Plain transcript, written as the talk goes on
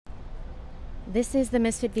This is the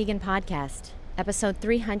Misfit Vegan Podcast, episode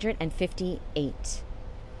 358.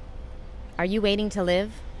 Are you waiting to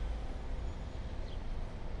live?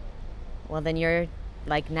 Well, then you're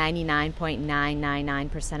like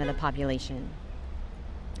 99.999% of the population.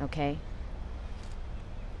 Okay?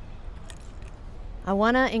 I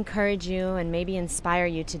want to encourage you and maybe inspire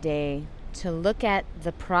you today to look at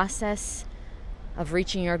the process of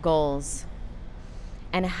reaching your goals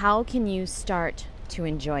and how can you start to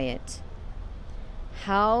enjoy it.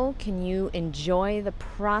 How can you enjoy the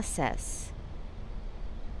process?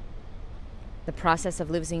 The process of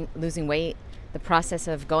losing weight, the process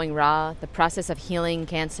of going raw, the process of healing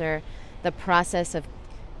cancer, the process of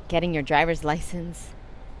getting your driver's license,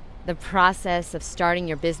 the process of starting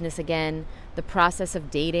your business again, the process of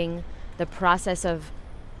dating, the process of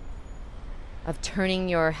turning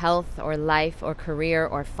your health or life or career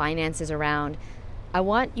or finances around. I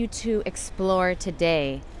want you to explore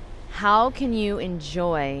today, how can you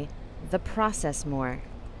enjoy the process more?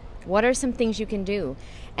 What are some things you can do?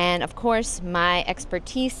 And of course, my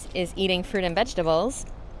expertise is eating fruit and vegetables.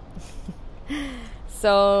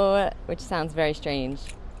 Which sounds very strange.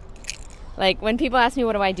 Like when people ask me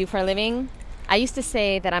what do I do for a living, I used to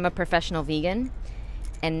say that I'm a professional vegan.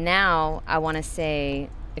 And now I want to say,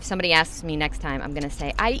 if somebody asks me next time, I'm going to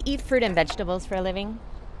say, I eat fruit and vegetables for a living.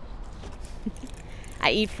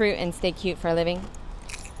 I eat fruit and stay cute for a living.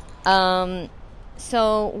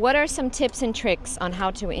 So what are some tips and tricks on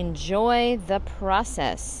how to enjoy the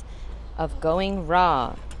process of going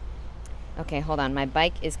raw? Okay, hold on. My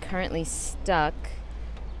bike is currently stuck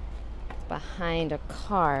behind a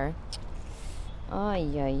car. Ay,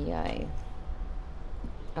 ay, ay.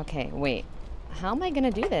 Okay, wait. How am I going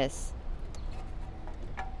to do this?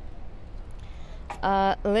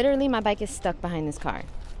 Literally, my bike is stuck behind this car.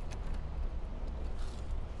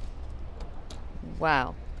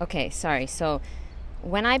 Wow. Okay, sorry. So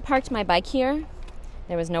when I parked my bike here,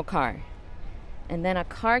 there was no car. And then a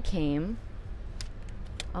car came.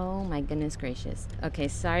 Oh my goodness gracious. Okay,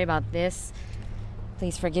 sorry about this.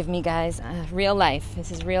 Please forgive me, guys. Real life. This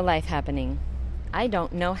is real life happening. I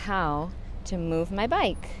don't know how to move my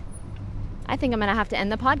bike. I think I'm going to have to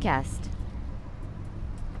end the podcast.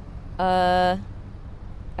 A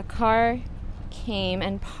car came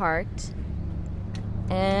and parked.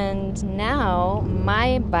 And now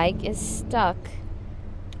my bike is stuck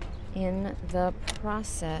in the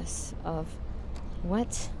process of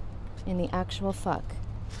what in the actual fuck?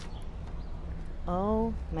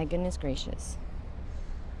 Oh my goodness gracious.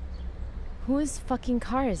 Whose fucking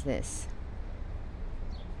car is this?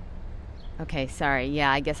 Okay, sorry.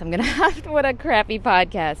 Yeah, I guess I'm gonna have to, what a crappy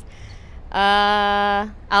podcast.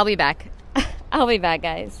 I'll be back. I'll be back,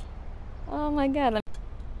 guys. Oh my god.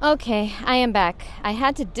 Okay, I am back. I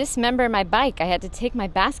had to dismember my bike. I had to take my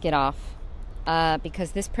basket off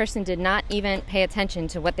because this person did not even pay attention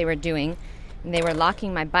to what they were doing. And they were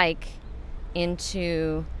locking my bike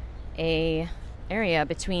into a area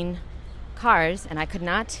between cars, and I could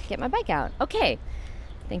not get my bike out. Okay,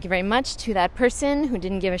 thank you very much to that person who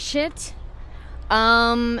didn't give a shit.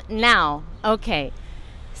 Now, okay.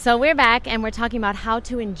 So we're back and we're talking about how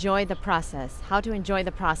to enjoy the process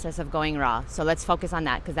of going raw. So let's focus on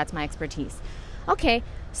that because that's my expertise. Okay,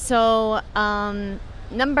 so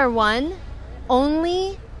number one,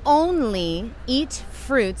 only eat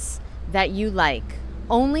fruits that you like.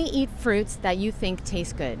 Only eat fruits that you think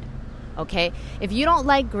taste good. Okay? If you don't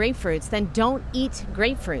like grapefruits, then don't eat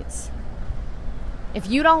grapefruits. If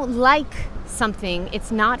you don't like something,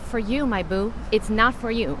 it's not for you, my boo. It's not for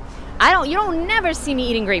you. You don't never see me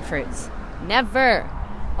eating grapefruits. Never.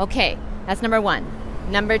 Okay, that's number one.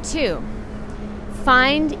 Number two,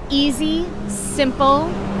 find easy, simple.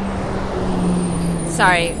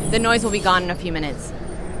 Sorry, the noise will be gone in a few minutes.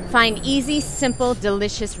 Find easy, simple,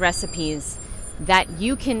 delicious recipes that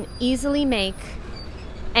you can easily make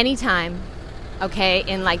anytime, okay,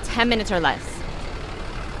 in like 10 minutes or less.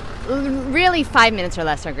 Really, 5 minutes or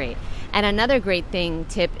less are great. And another great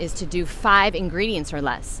tip is to do 5 ingredients or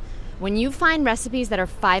less. When you find recipes that are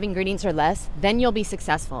 5 ingredients or less, then you'll be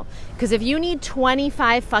successful. Because if you need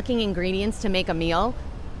 25 fucking ingredients to make a meal,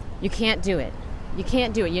 you can't do it. You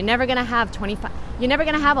can't do it. You're never going to have 25. You're never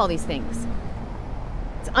going to have all these things.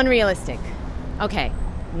 It's unrealistic. Okay,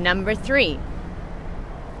 number 3.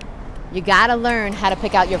 You got to learn how to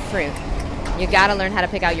pick out your fruit. You got to learn how to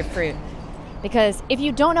pick out your fruit. Because if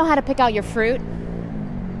you don't know how to pick out your fruit,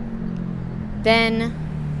 then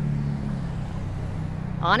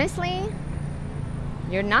honestly,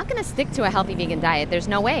 you're not going to stick to a healthy vegan diet. There's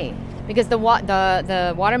no way. Because the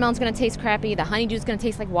watermelon's going to taste crappy, the honeydew's going to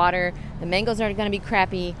taste like water, the mangoes are going to be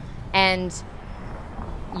crappy, and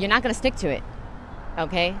you're not going to stick to it.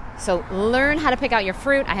 Okay, so learn how to pick out your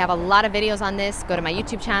fruit. I have a lot of videos on this. Go to my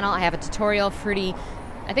YouTube channel. I have a tutorial,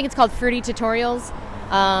 I think it's called Fruity Tutorials.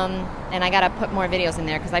 And I gotta put more videos in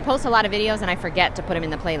there because I post a lot of videos and I forget to put them in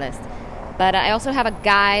the playlist. But I also have a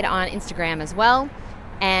guide on Instagram as well.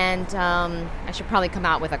 And I should probably come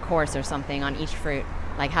out with a course or something on each fruit,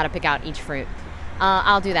 like how to pick out each fruit.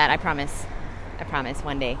 I'll do that, I promise. I promise,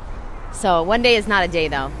 one day. So one day is not a day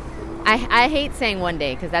though. I hate saying one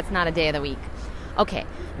day because that's not a day of the week. Okay,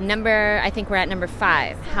 I think we're at number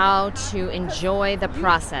 5, how to enjoy the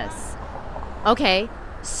process. Okay,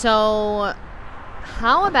 so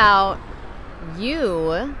how about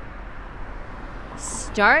you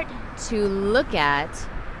start to look at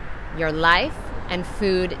your life and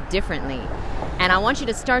food differently. And I want you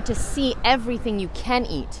to start to see everything you can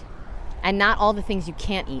eat and not all the things you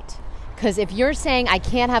can't eat. Because if you're saying, I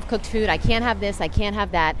can't have cooked food, I can't have this, I can't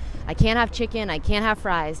have that, I can't have chicken, I can't have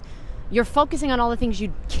fries, you're focusing on all the things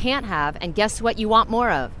you can't have, and guess what you want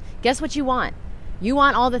more of? Guess what you want? You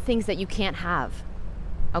want all the things that you can't have.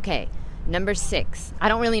 Okay, number 6. I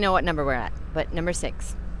don't really know what number we're at, but number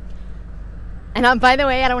 6. And by the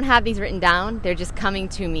way, I don't have these written down. They're just coming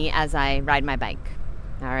to me as I ride my bike.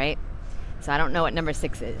 All right? So I don't know what number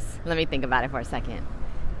 6 is. Let me think about it for a second.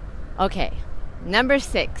 Okay, number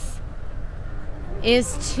 6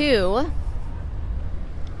 is to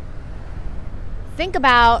think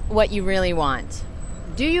about what you really want.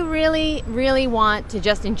 Do you really, really want to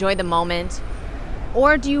just enjoy the moment?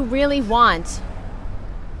 Or do you really want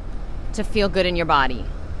to feel good in your body?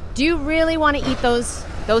 Do you really want to eat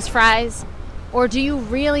those fries? Or do you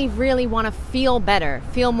really, really want to feel better,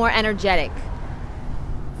 feel more energetic,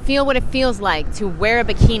 feel what it feels like to wear a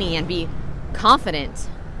bikini and be confident?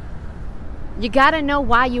 You got to know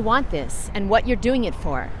why you want this and what you're doing it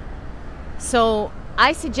for. So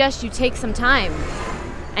I suggest you take some time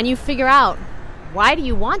and you figure out, why do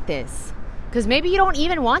you want this? Because maybe you don't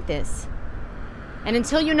even want this. And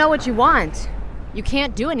until you know what you want, you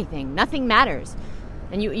can't do anything. Nothing matters.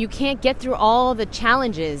 And you can't get through all the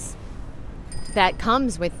challenges that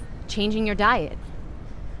comes with changing your diet.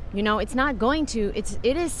 You know, it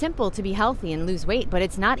is simple to be healthy and lose weight, but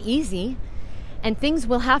it's not easy. And things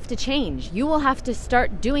will have to change. You will have to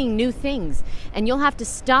start doing new things, and you'll have to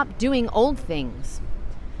stop doing old things.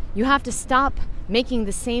 You have to stop making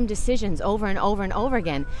the same decisions over and over and over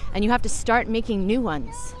again, and you have to start making new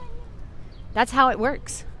ones. That's how it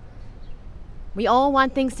works. We all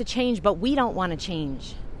want things to change, but we don't want to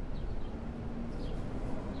change.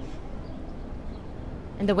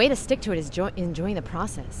 And the way to stick to it is enjoying the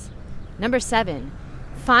process. Number 7,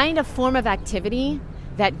 find a form of activity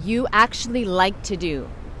that you actually like to do.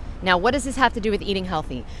 Now, what does this have to do with eating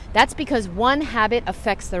healthy? That's because one habit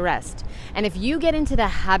affects the rest. And if you get into the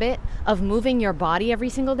habit of moving your body every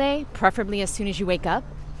single day, preferably as soon as you wake up,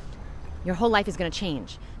 your whole life is going to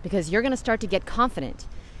change because you're going to start to get confident.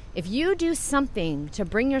 If you do something to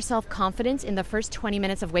bring yourself confidence in the first 20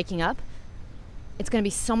 minutes of waking up, it's going to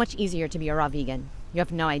be so much easier to be a raw vegan. You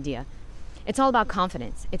have no idea. It's all about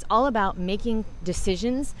confidence. It's all about making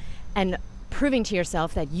decisions and proving to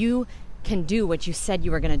yourself that you can do what you said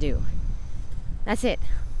you were going to do. That's it.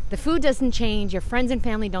 The food doesn't change. Your friends and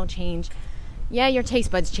family don't change. Yeah, your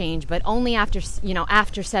taste buds change, but only after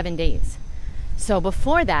 7 days. So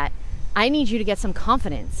before that, I need you to get some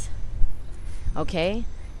confidence. Okay?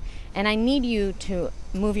 And I need you to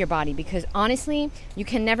move your body because honestly, you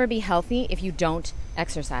can never be healthy if you don't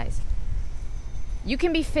exercise. You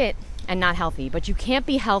can be fit and not healthy, but you can't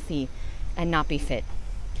be healthy and not be fit.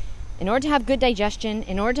 In order to have good digestion,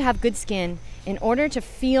 in order to have good skin, in order to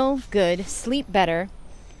feel good, sleep better,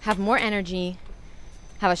 have more energy,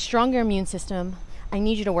 have a stronger immune system, I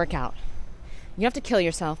need you to work out. You have to kill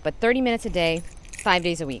yourself, but 30 minutes a day, 5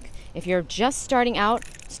 days a week. If you're just starting out,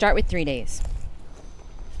 start with 3 days.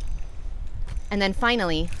 And then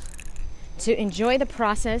finally, to enjoy the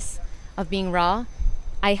process of being raw,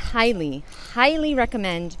 I highly, highly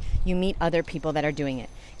recommend you meet other people that are doing it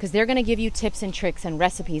because they're going to give you tips and tricks and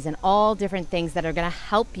recipes and all different things that are going to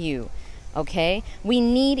help you, okay? We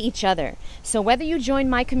need each other. So whether you join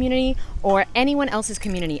my community or anyone else's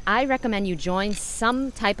community, I recommend you join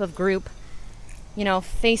some type of group,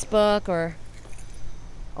 Facebook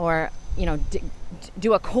or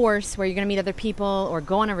do a course where you're going to meet other people or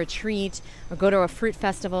go on a retreat or go to a fruit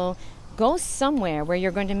festival. Go somewhere where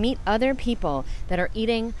you're going to meet other people that are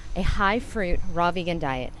eating a high fruit, raw vegan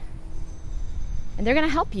diet. And they're going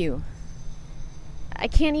to help you. I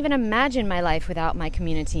can't even imagine my life without my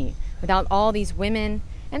community, without all these women.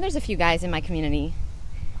 And there's a few guys in my community,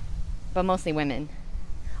 but mostly women.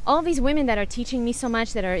 All these women that are teaching me so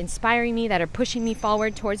much, that are inspiring me, that are pushing me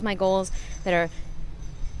forward towards my goals, that are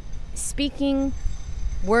speaking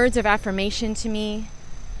words of affirmation to me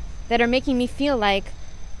that are making me feel like,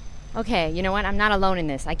 okay, you know what? I'm not alone in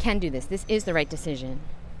this. I can do this. This is the right decision.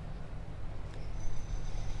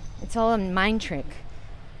 It's all a mind trick.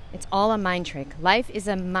 It's all a mind trick. Life is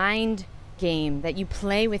a mind game that you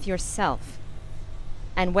play with yourself.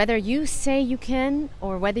 And whether you say you can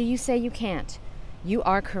or whether you say you can't, you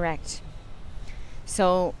are correct.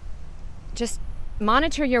 So just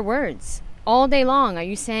monitor your words all day long. Are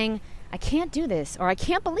you saying, I can't do this, or I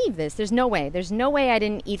can't believe this? There's no way. There's no way I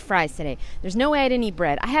didn't eat fries today. There's no way I didn't eat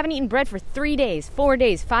bread. I haven't eaten bread for 3 days, 4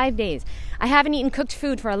 days, 5 days. I haven't eaten cooked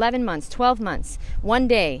food for 11 months, 12 months, 1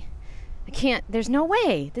 day. I can't. There's no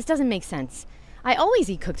way. This doesn't make sense. I always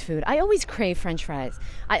eat cooked food. I always crave French fries.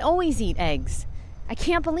 I always eat eggs. I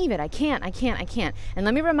can't believe it. I can't. And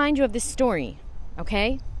let me remind you of this story,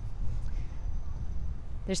 okay?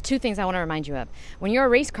 There's 2 things I want to remind you of. When you're a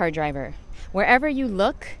race car driver, wherever you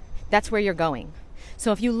look, that's where you're going.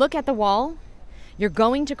 So if you look at the wall, you're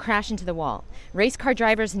going to crash into the wall. Race car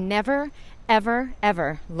drivers never, ever,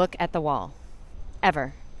 ever look at the wall.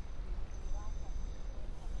 Ever.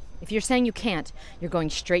 If you're saying you can't, you're going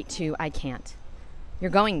straight to I can't. You're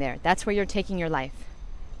going there. That's where you're taking your life.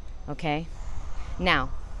 Okay? Now,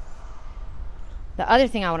 the other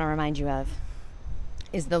thing I want to remind you of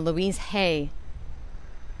is the Louise Hay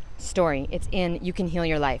story. It's in You Can Heal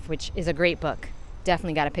Your Life, which is a great book.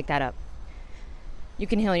 Definitely got to pick that up. You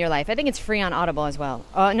Can Heal Your Life. I think it's free on Audible as well.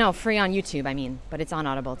 No, free on YouTube, but it's on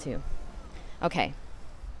Audible too. Okay.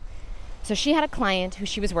 So she had a client who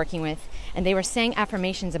she was working with, and they were saying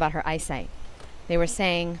affirmations about her eyesight. They were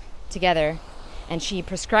saying together, and she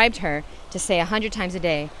prescribed her to say 100 times a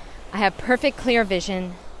day, I have perfect clear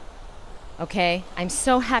vision. Okay? I'm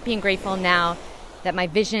so happy and grateful now that my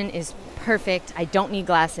vision is perfect. I don't need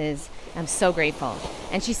glasses. I'm so grateful.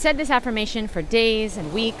 And she said this affirmation for days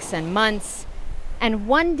and weeks and months. And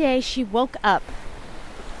one day she woke up.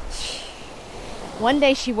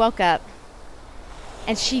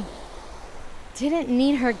 And she didn't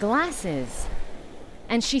need her glasses.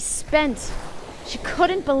 And she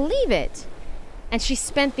couldn't believe it. And she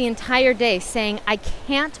spent the entire day saying, I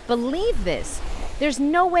can't believe this. There's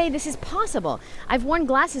no way this is possible. I've worn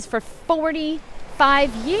glasses for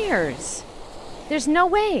 45 years. There's no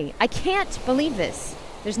way. I can't believe this.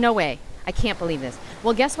 There's no way. I can't believe this.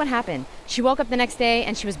 Well, guess what happened? She woke up the next day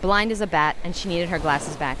and she was blind as a bat and she needed her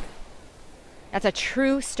glasses back. That's a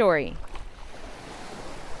true story.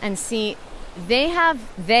 And see,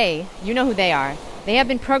 you know who they are. They have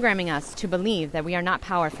been programming us to believe that we are not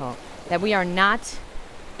powerful, that we are not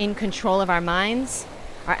in control of our minds,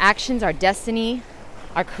 our actions, our destiny,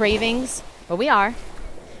 our cravings. But we are.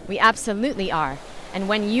 We absolutely are. And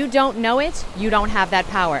when you don't know it, you don't have that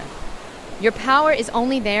power. Your power is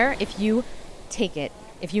only there if you take it,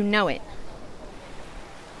 if you know it.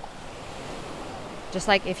 Just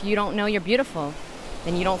like if you don't know you're beautiful,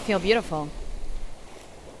 then you don't feel beautiful.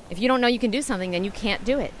 If you don't know you can do something, then you can't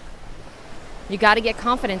do it. You got to get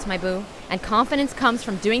confidence, my boo. And confidence comes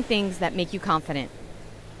from doing things that make you confident.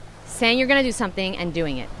 Saying you're going to do something and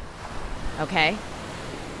doing it. Okay?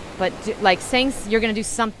 But saying you're going to do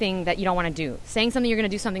something that you don't want to do. Saying something you're going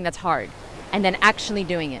to do something that's hard. And then actually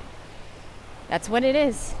doing it. That's what it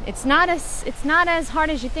is. It's not as hard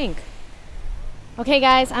as you think. Okay,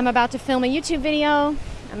 guys, I'm about to film a YouTube video.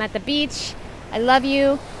 I'm at the beach. I love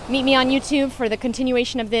you. Meet me on YouTube for the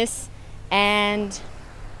continuation of this. And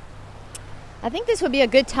I think this would be a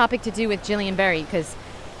good topic to do with Jillian Berry because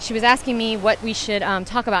she was asking me what we should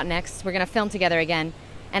talk about next. We're going to film together again.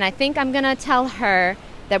 And I think I'm going to tell her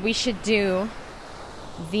that we should do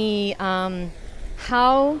the the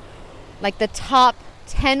top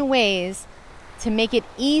 10 ways to make it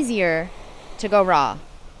easier to go raw.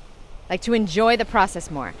 Like to enjoy the process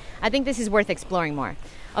more. I think this is worth exploring more.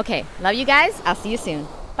 Okay, love you guys. I'll see you soon.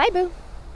 Bye, boo.